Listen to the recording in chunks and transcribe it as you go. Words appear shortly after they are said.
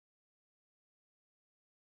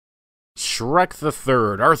Shrek the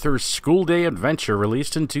Third, Arthur's School Day Adventure,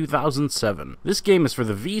 released in 2007. This game is for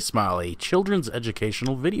the V.Smile, a children's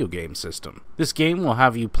educational video game system. This game will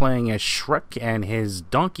have you playing as Shrek and his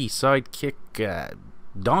donkey sidekick,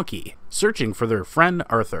 Donkey, searching for their friend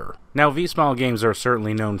Arthur. Now, V.Smile games are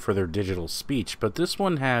certainly known for their digital speech, but this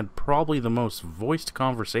one had probably the most voiced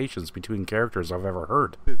conversations between characters I've ever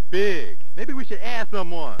heard. It's big. Maybe we should ask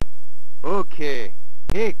someone. Okay.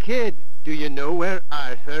 Hey, kid, do you know where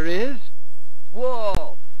Arthur is?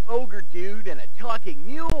 Whoa, ogre dude and a talking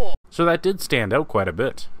mule. So that did stand out quite a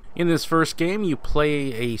bit. In this first game, you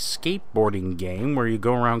play a skateboarding game where you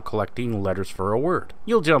go around collecting letters for a word.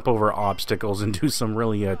 You'll jump over obstacles and do some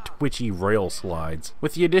really twitchy rail slides.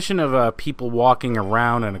 With the addition of people walking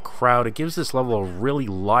around and a crowd, it gives this level a really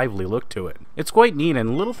lively look to it. It's quite neat,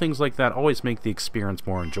 and little things like that always make the experience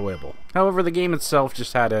more enjoyable. However, the game itself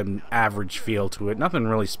just had an average feel to it, nothing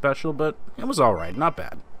really special, but it was alright, not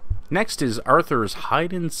bad. Next is Arthur's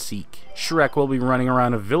Hide and Seek. Shrek will be running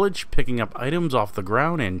around a village, picking up items off the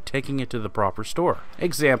ground and taking it to the proper store.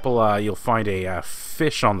 Example, you'll find a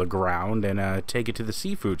fish on the ground and take it to the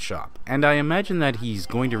seafood shop. And I imagine that he's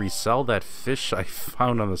going to resell that fish I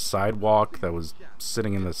found on the sidewalk that was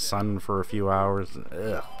sitting in the sun for a few hours.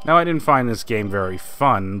 Ugh. Now, I didn't find this game very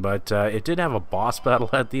fun, but it did have a boss battle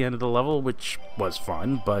at the end of the level, which was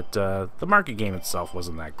fun, but the market game itself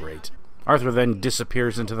wasn't that great. Arthur then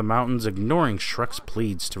disappears into the mountains, ignoring Shrek's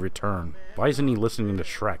pleas to return. Why isn't he listening to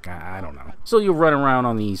Shrek? I don't know. So you run around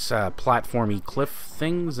on these platformy cliff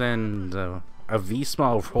things and a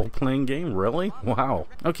V.Smile role-playing game? Really? Wow.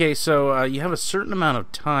 Okay, so you have a certain amount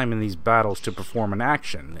of time in these battles to perform an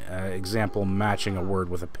action. Example, matching a word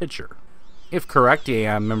with a picture. If correct,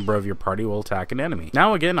 a member of your party will attack an enemy.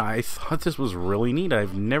 Now again, I thought this was really neat.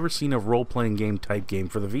 I've never seen a role-playing game type game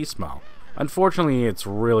for the V.Smile. Unfortunately, it's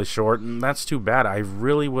really short, and that's too bad. I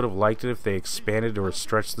really would have liked it if they expanded or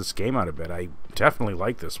stretched this game out a bit. I definitely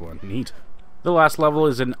like this one. Neat. The last level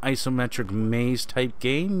is an isometric maze type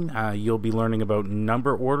game. You'll be learning about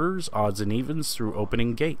number orders, odds and evens through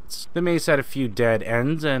opening gates. The maze had a few dead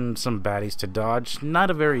ends and some baddies to dodge. Not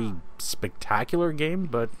a very spectacular game,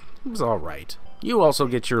 but it was alright. You also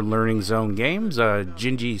get your learning zone games.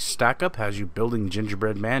 Gingy Stack Up has you building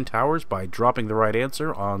gingerbread man towers by dropping the right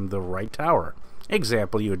answer on the right tower.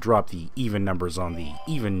 Example, you would drop the even numbers on the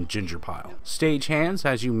even ginger pile. Stage Hands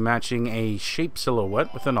has you matching a shape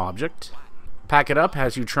silhouette with an object. Pack It Up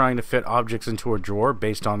has you trying to fit objects into a drawer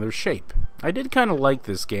based on their shape. I did kind of like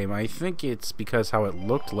this game. I think it's because how it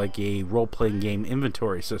looked like a role-playing game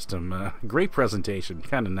inventory system. Great presentation,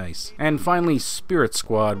 kind of nice. And finally, Spirit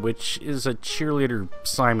Squad, which is a cheerleader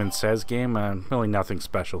Simon Says game. Really nothing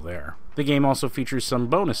special there. The game also features some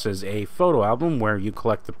bonuses, a photo album where you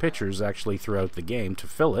collect the pictures actually throughout the game to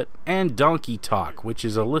fill it, and Donkey Talk, which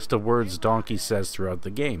is a list of words Donkey says throughout the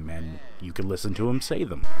game, and you can listen to him say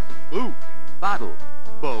them. Boot, bottle,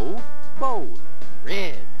 bow, bone,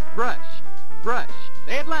 red, brush, brush.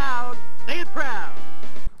 Say it loud, say it proud.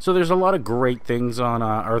 So there's a lot of great things on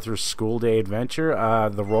Arthur's School Day Adventure.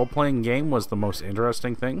 The role-playing game was the most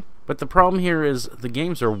interesting thing. But the problem here is the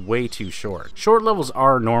games are way too short. Short levels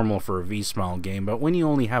are normal for a V.Smile game, but when you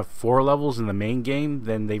only have 4 levels in the main game,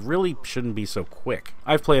 then they really shouldn't be so quick.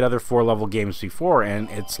 I've played other 4-level games before, and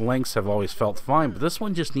its lengths have always felt fine, but this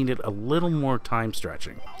one just needed a little more time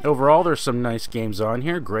stretching. Overall, there's some nice games on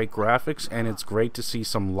here, great graphics, and it's great to see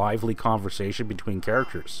some lively conversation between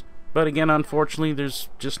characters. But again, unfortunately, there's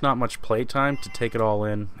just not much playtime to take it all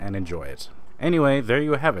in and enjoy it. Anyway, there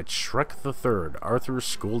you have it, Shrek the Third, Arthur's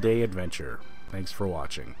School Day Adventure. Thanks for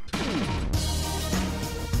watching.